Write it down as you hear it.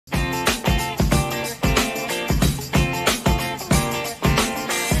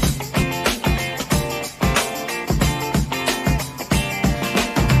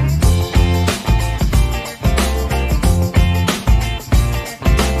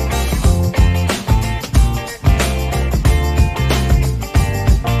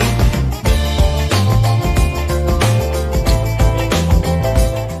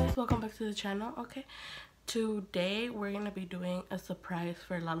Today we're gonna be doing a surprise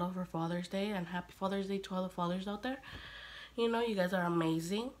for Lalo for Father's Day, and happy Father's Day to all the fathers out there. You know, you guys are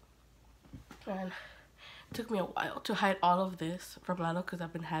amazing. And it took me a while to hide all of this from Lalo because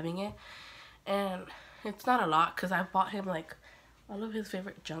I've been having it. And it's not a lot because I bought him like all of his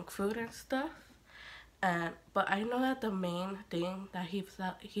favorite junk food and stuff. But I know that the main thing that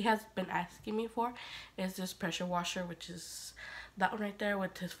he has been asking me for is this pressure washer, which is that one right there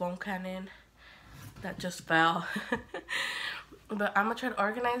with his foam cannon that just fell. But I'm gonna try to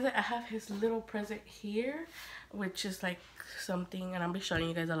organize it. I have his little present here, which is like something, and I'll be showing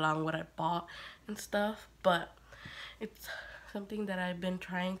you guys along what I bought and stuff, but it's something that I've been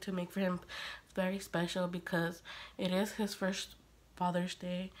trying to make for him very special because it is his first Father's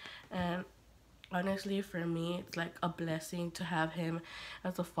Day, and honestly for me it's like a blessing to have him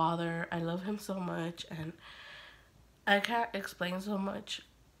as a father. I love him so much, and I can't explain so much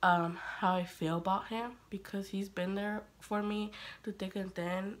how I feel about him because he's been there for me through thick and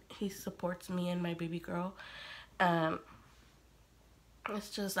thin. He supports me and my baby girl, and it's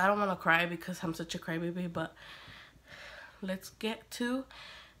just, I don't want to cry because I'm such a crybaby, but let's get to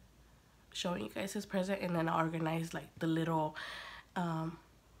showing you guys his present, and then I'll organize like the little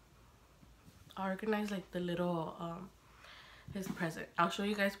his present. I'll show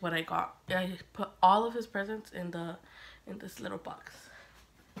you guys what I got. I put all of his presents in this little box.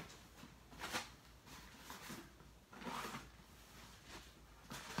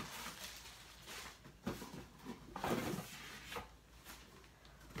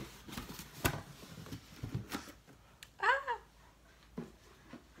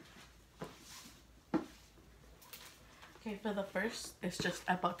 Okay, for the first, it's just,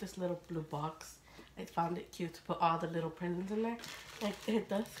 I bought this little blue box. I found it cute to put all the little presents in there. And it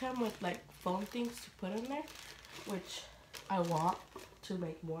does come with like foam things to put in there, which I want to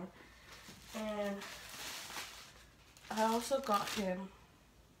make more. And I also got him,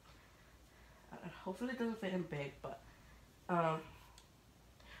 hopefully it doesn't fit him big, but I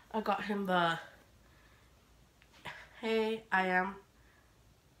got him the "Hey, I'm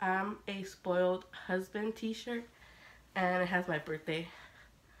a spoiled husband" t-shirt. And it has my birthday,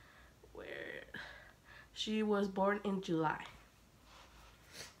 where she was born in July.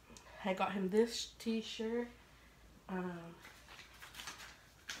 I got him this t-shirt. I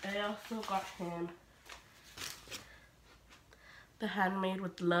also got him the Handmade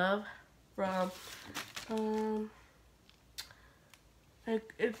with Love from I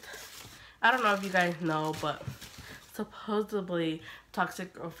don't know if you guys know, but supposedly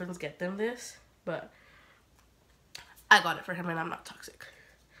toxic girlfriends get them this, but I got it for him and I'm not toxic.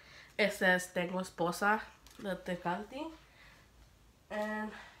 It says "Tengo esposa" de Tecalti, and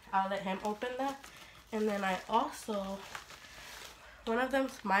I'll let him open that. And then I also, one of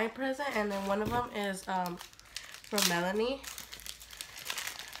them's my present, and then one of them is from Melanie.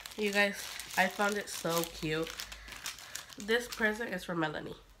 You guys, I found it so cute. This present is from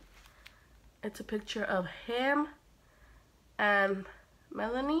Melanie. It's a picture of him and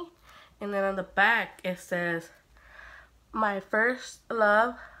Melanie, and then on the back it says, "My first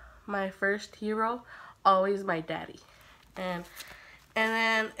love, my first hero, always my daddy." And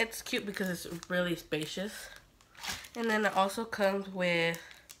then it's cute because it's really spacious. And then it also comes with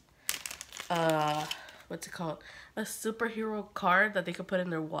what's it called? A superhero card that they could put in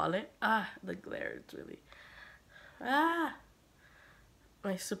their wallet. The glare, it's really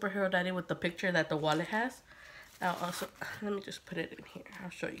my superhero daddy with the picture that the wallet has. I'll also, let me just put it in here. I'll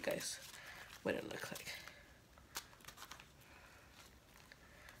show you guys what it looks like.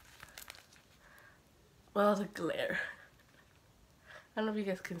 Well, the glare. I don't know if you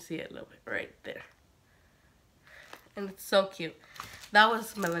guys can see it a little bit right there. And it's so cute. That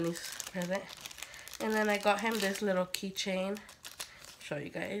was Melanie's present. And then I got him this little keychain. Show you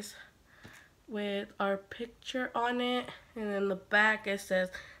guys. With our picture on it. And then the back it says,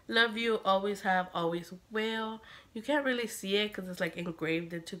 "Love you, always have, always will." You can't really see it because it's like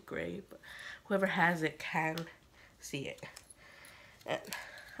engraved into gray. But whoever has it can see it. And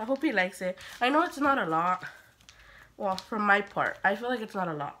I hope he likes it. I know it's not a lot. Well, from my part, I feel like it's not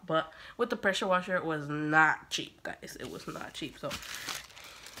a lot. But with the pressure washer, it was not cheap, guys. It was not cheap. So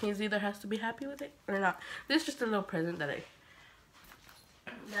he either has to be happy with it or not. This is just a little present that I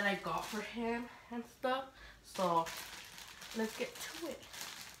got for him and stuff. So let's get to it.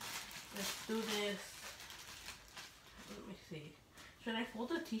 Let's do this. Let me see. Should I fold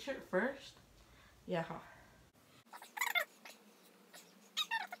the t-shirt first? Yeah, huh?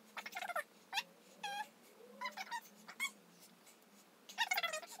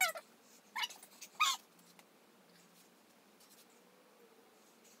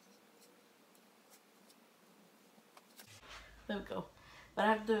 There we go. But I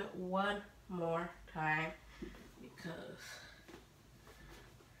have to do it one more time because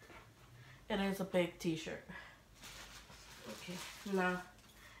it is a big t-shirt. Okay, now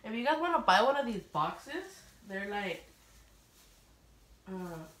if you guys want to buy one of these boxes, they're like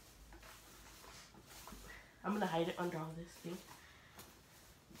I'm gonna hide it under all this thing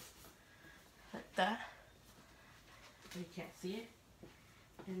like that so you can't see it,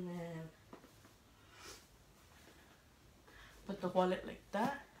 and then put the wallet like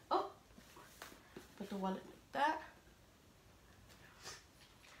that. Oh, put the wallet like that.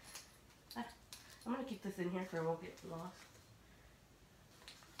 I'm gonna keep this in here so it won't get lost.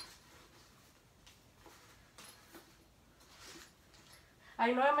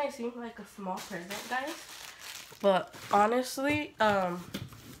 I know it might seem like a small present, guys, but honestly,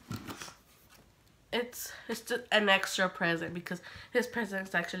 it's just an extra present because his present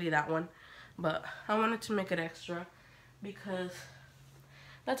is actually that one, but I wanted to make it extra because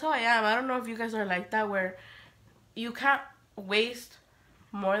that's how I am. I don't know if you guys are like that, where you can't waste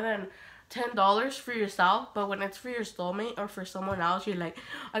more than $10 for yourself, but when it's for your soulmate or for someone else, you're like,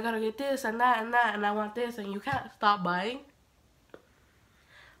 I gotta get this and that and that, and I want this, and you can't stop buying.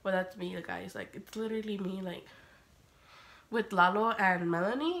 Well, that's me, guys. Like, it's literally me. Like, with Lalo and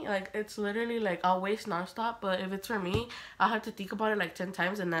Melanie, like, it's literally like I'll waste nonstop, but if it's for me, I'll have to think about it like 10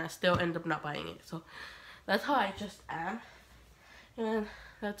 times and then I still end up not buying it. So that's how I just am, and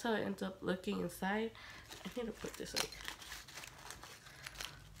that's how it ends up looking inside. I need to put this like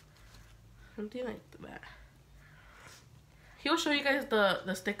something like that. He'll show you guys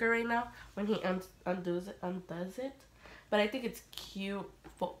the sticker right now when he undoes it, but I think it's cute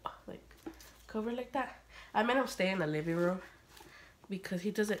for like cover like that. I made him stay in the living room because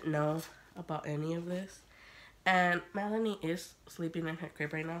he doesn't know about any of this. And Melanie is sleeping in her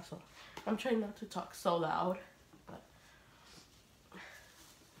crib right now, so I'm trying not to talk so loud. But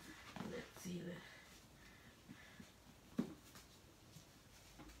let's see this.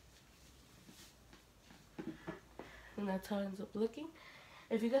 And that's how it ends up looking.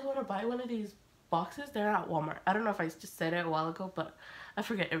 If you guys want to buy one of these boxes, they're at Walmart. I don't know if I just said it a while ago, but I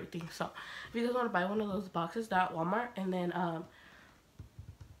forget everything. So if you guys want to buy one of those boxes, they're at Walmart. And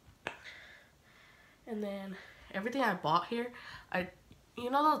then everything I bought here, you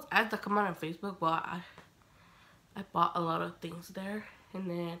know those ads that come out on Facebook, but I bought a lot of things there. And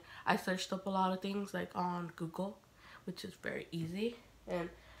then I searched up a lot of things like on Google, which is very easy. And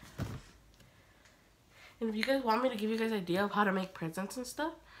if you guys want me to give you guys an idea of how to make presents and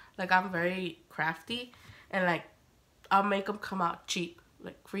stuff, like, I'm very crafty, and like I'll make them come out cheap,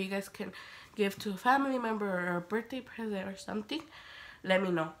 like for you guys can give to a family member or a birthday present or something. Let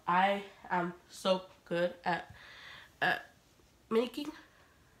me know. I am so good at making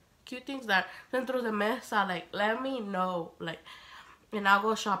cute things that dentro de mesa. Like, let me know, like, and I'll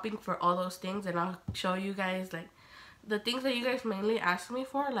go shopping for all those things, and I'll show you guys like the things that you guys mainly ask me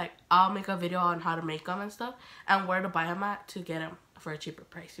for. Like, I'll make a video on how to make them and stuff, and where to buy them at to get them for a cheaper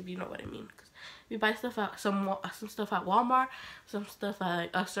price, if you know what I mean. Because we buy stuff at some stuff at Walmart, some stuff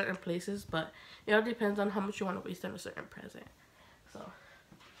at like certain places, but it all depends on how much you want to waste on a certain present. So,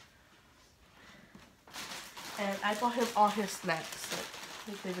 and I bought him all his snacks, like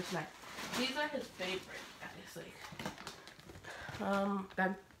his favorite snack. These are his favorite, guys.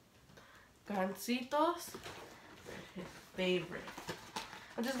 Like gancitos, his favorite.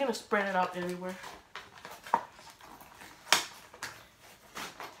 I'm just gonna spread it out everywhere.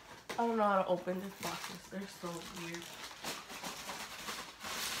 I don't know how to open these boxes. They're so weird.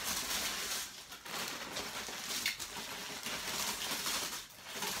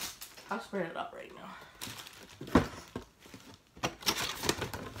 I'll spread it out right now.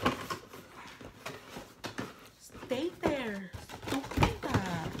 Stay there. Stupida.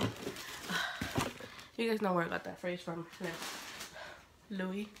 You guys know where I got that phrase from.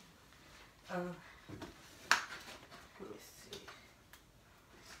 Louis. Let me see.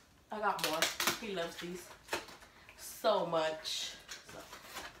 I got more. He loves these so much. So,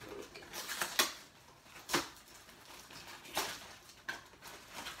 let me get this.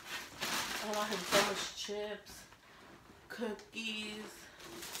 I got him so much chips, cookies,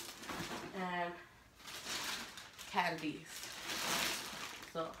 and candies.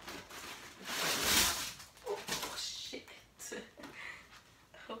 So, oh shit.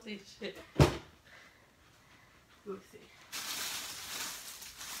 Holy shit. Let me see.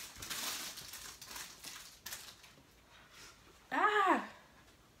 Ah!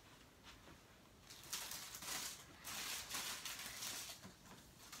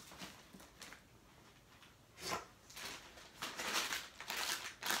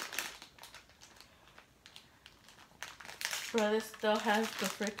 Bro, this still has the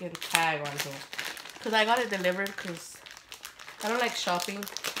freaking tag on here. Because I got it delivered because I don't like shopping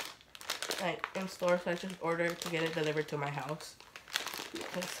like in stores, so I just ordered to get it delivered to my house.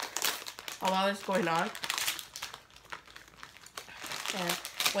 Because of all this going on. And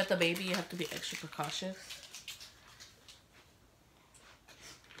with the baby, you have to be extra precautious.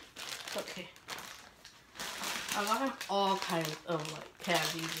 Okay. I got him all kinds of like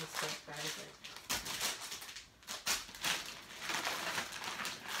candies and stuff, guys. Like,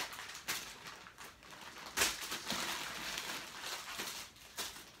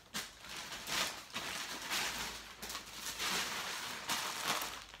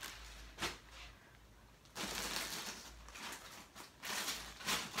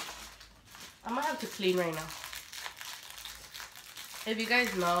 I'm gonna have to clean right now. If you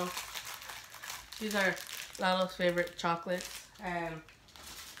guys know, these are Lalo's favorite chocolates and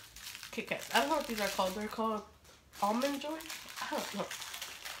Kit Kats. I don't know what these are called. They're called Almond Joy? I don't know.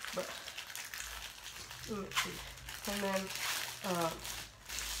 But let me see. And then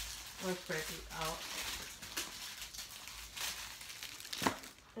let's spread these out.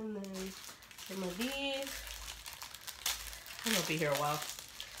 And then some of these. I'm gonna be here a while.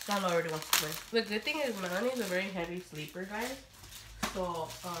 Lalo already wants to play. The good thing is Melanie's a very heavy sleeper, guys.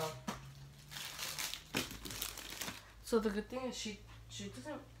 So the good thing is she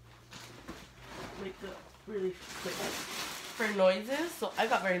doesn't wake up really quick for noises. So I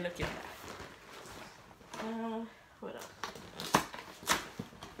got very lucky with that. What else?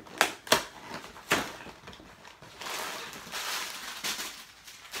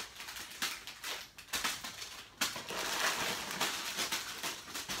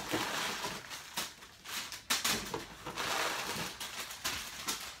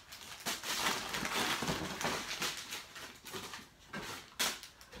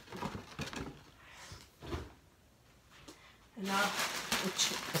 And now the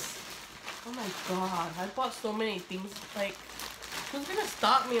chips. Oh my god, I bought so many things. Like, who's gonna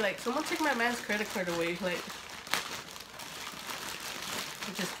stop me? Like, someone take my man's credit card away. Like,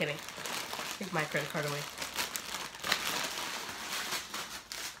 I'm just kidding. Take my credit card away.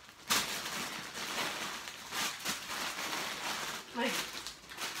 Like,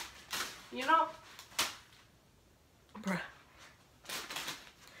 you know, bruh.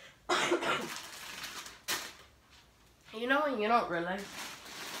 You know when you don't realize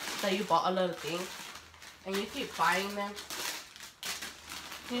that you bought a lot of things and you keep buying them,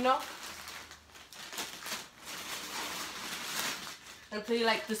 you know? Until you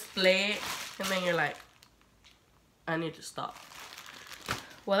like display it and then you're like, I need to stop.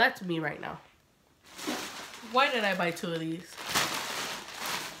 Well, that's me right now. Why did I buy 2 of these?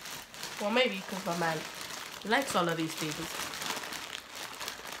 Well, maybe because my man likes all of these things.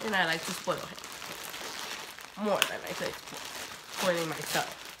 And I like to spoil him. More than I think spoiling myself.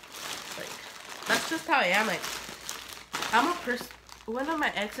 Like, that's just how I am. Like, I'm a person. One of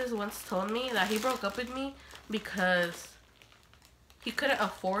my exes once told me that he broke up with me because he couldn't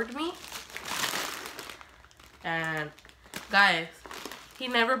afford me. And guys, he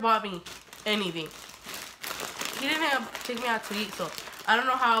never bought me anything. He didn't take me out to eat, so I don't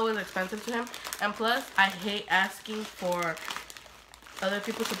know how it was expensive to him. And plus, I hate asking for other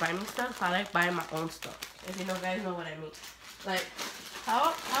people to buy me stuff. So I like buying my own stuff. If you know, guys know what I mean. Like,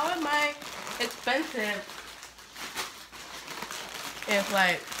 how am I expensive if,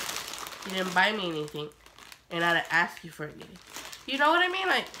 like, you didn't buy me anything and I didn't ask you for anything? You know what I mean?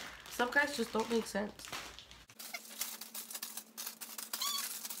 Like, some guys just don't make sense.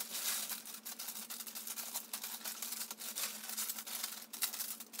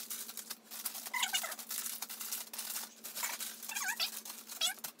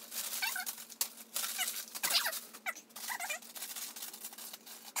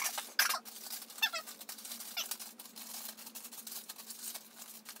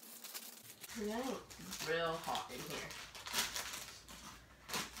 It's real hot in here.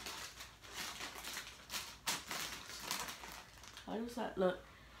 How does that look?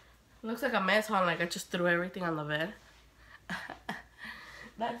 It looks like a mess, huh? Like I just threw everything on the bed.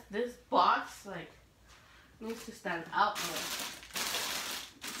 This box, like, needs to stand out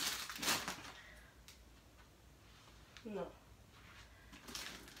more. No.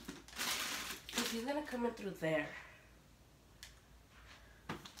 If he's gonna come in through there.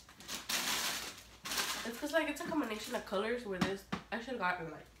 It's because, like, it's a combination of colors where this, I should have gotten,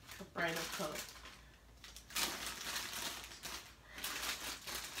 like, a brighter color.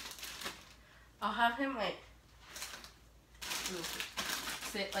 I'll have him, like,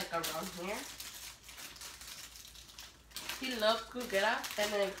 sit, like, around here. He loves Gugera,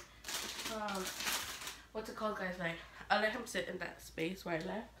 and then, what's it called, guys? Like, I let him sit in that space where I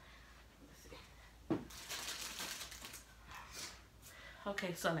left. Let's see.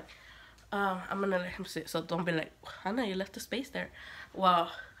 Okay, so like, I'm gonna let him sit. So don't be like, Hannah, you left the space there.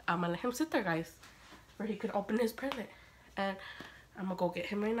 Well, I'm gonna let him sit there, guys, where he can open his present. And I'm gonna go get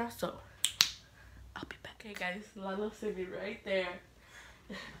him right now. So I'll be back. Okay, guys, Lalo's sitting right there,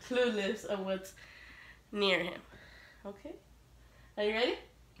 clueless of what's near him. Okay, are you ready?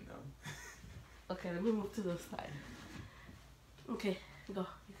 No. Okay, let me move to the side. Okay, go.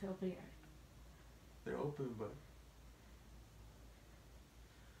 You can open your eyes. They're open, but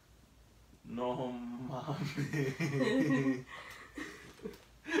no, mommy.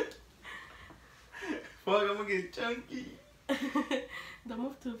 Fuck, I'm gonna get chunky. Don't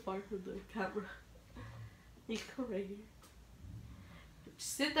move too far from the camera. You can come right here.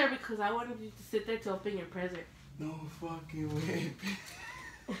 Sit there because I wanted you to sit there to open your present. No fucking way.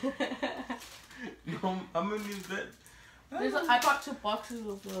 No, I'm gonna use that. I bought 2 boxes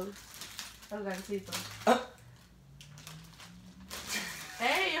of those.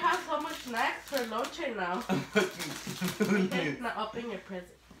 Hey, you have so much snacks for lunch now. I'm fucking clueless. Now open your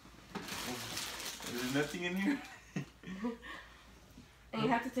present. There's nothing in here? And you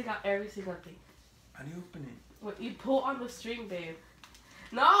have to take out every single thing. How do you open it? Well, you pull on the string, babe.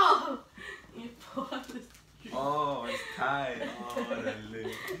 No! You pull on the string. Oh, it's tied. Oh, that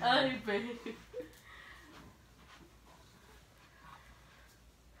lit. Ay, babe.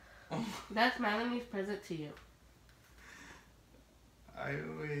 That's Melanie's present to you. I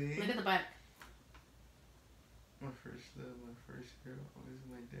wait. Look at the back. My first love, my first girl, always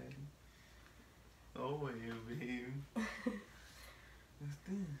my daddy. Oh, yeah, babe. What's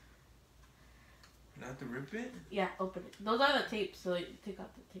this? Do I have to rip it? Yeah, open it. Those are the tapes, so you take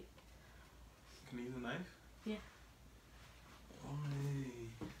out the tape. Can I use a knife? Yeah. Oh,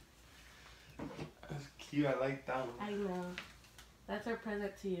 hey. That's cute. I like that one. I know. That's our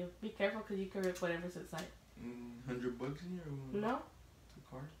present to you. Be careful because you can rip whatever's inside. $100 in here or what? No? It's a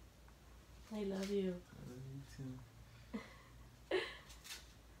card? I love you. I love you too.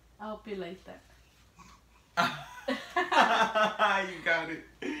 I hope you like that. You got it.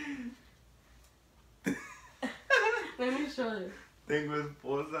 Let me show you. Tengo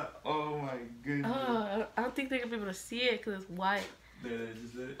esposa. Oh my goodness. Oh, I don't think they're going to be able to see it because it's white. There,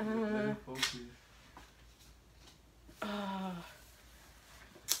 just let it focus.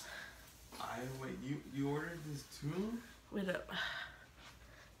 Wait, you ordered this too? Wait up.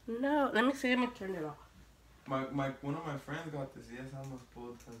 No, let me see. Let me turn it off. One of my friends got this. Yes, I'm a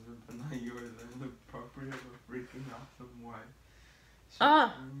spoiled husband, but not yours. I'm the property of a freaking awesome wife.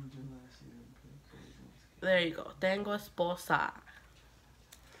 Ah. There you go. Tengo esposa.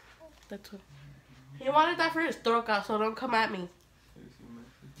 That's what. He wanted that for his troca, so don't come at me.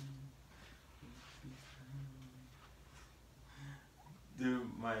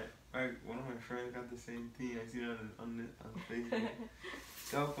 Dude, one of my friends got the same thing. I seen it on Facebook.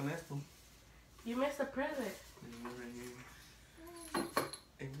 ¿Qué hago con esto? You missed a present.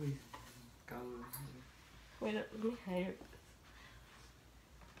 Hey, wait. Wait, let me hide.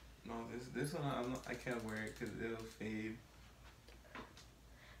 No, this one I can't wear it because it'll fade.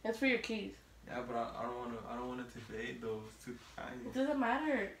 That's for your keys. Yeah, but I don't want it to fade though. It's too tiny. It doesn't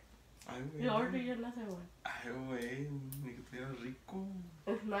matter. You order you another one. Ay, güey, me quedó rico.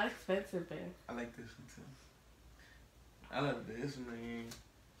 It's not expensive, babe. I like this one too. I love this one, man.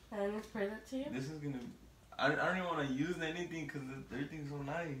 And it's present to you? This is gonna. I don't even want to use anything because everything's so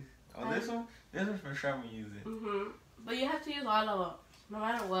nice. Oh, this one for sure I'm gonna use it. But you have to use all of them, no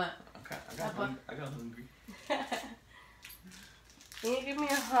matter what. Okay, I got hungry. Can you give me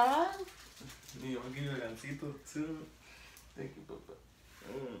a hug? Yeah, I'll give you a gancito too. Thank you, Papa.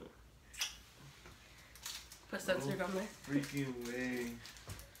 Put censored on there. Freaking way.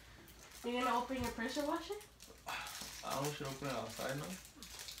 You gonna open your pressure washer? I don't should open it outside now.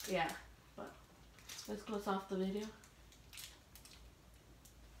 Yeah, but let's close off the video.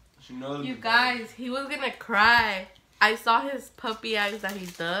 You guys, he was gonna cry. I saw his puppy eyes that he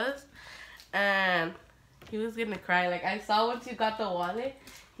does, and he was gonna cry. Like I saw once you got the wallet,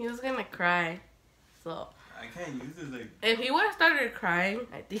 he was gonna cry. So I can't use it like. If he would have started crying,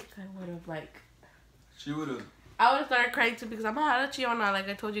 I think I would have like. She would have. I would have started crying too because I'm a Harachiona, like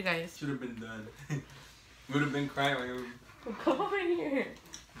I told you guys. Should have been done. Would have been crying. Like, come over here.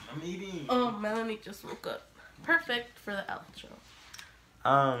 I'm eating. Oh, Melanie just woke up. Perfect for the outro.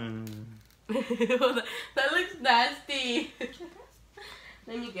 That looks nasty.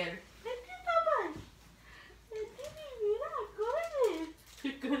 Let me get her.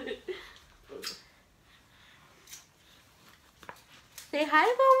 Say hi,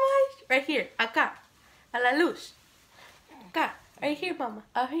 Mama. Right here. Acá. A la luz. Acá. Right here, mama.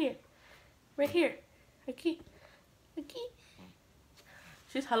 Out here. Right here. Aquí. Aquí.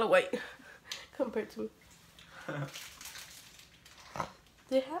 She's hella white compared to me.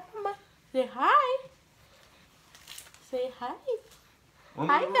 Say hi, mama. Say hi. Say hi.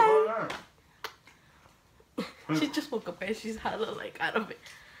 Hi, guys. She just woke up, guys. She's hella, like, out of it.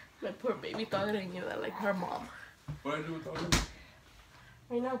 My poor baby thought it ain't that, like, her mom. What do I do with all this?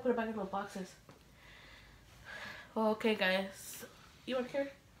 Right now, put it back in the boxes. Well, okay, guys. You want to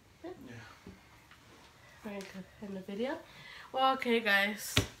hear? Yeah. Right, in the video. Well, okay,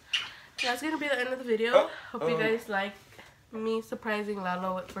 guys. That's gonna be the end of the video. Hope you guys like me surprising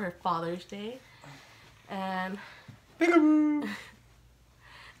Lalo for her Father's Day. And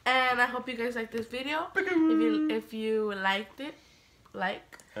I hope you guys liked this video. If you liked it,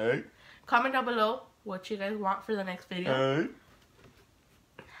 comment down below what you guys want for the next video.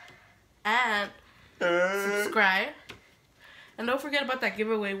 And subscribe. And don't forget about that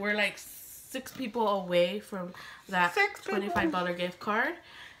giveaway. We're like 6 people away from that $25 gift card.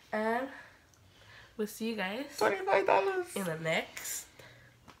 And we'll see you guys $25 in the next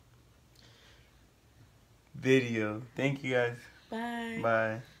video. Thank you guys. Bye.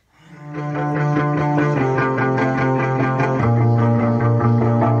 Bye.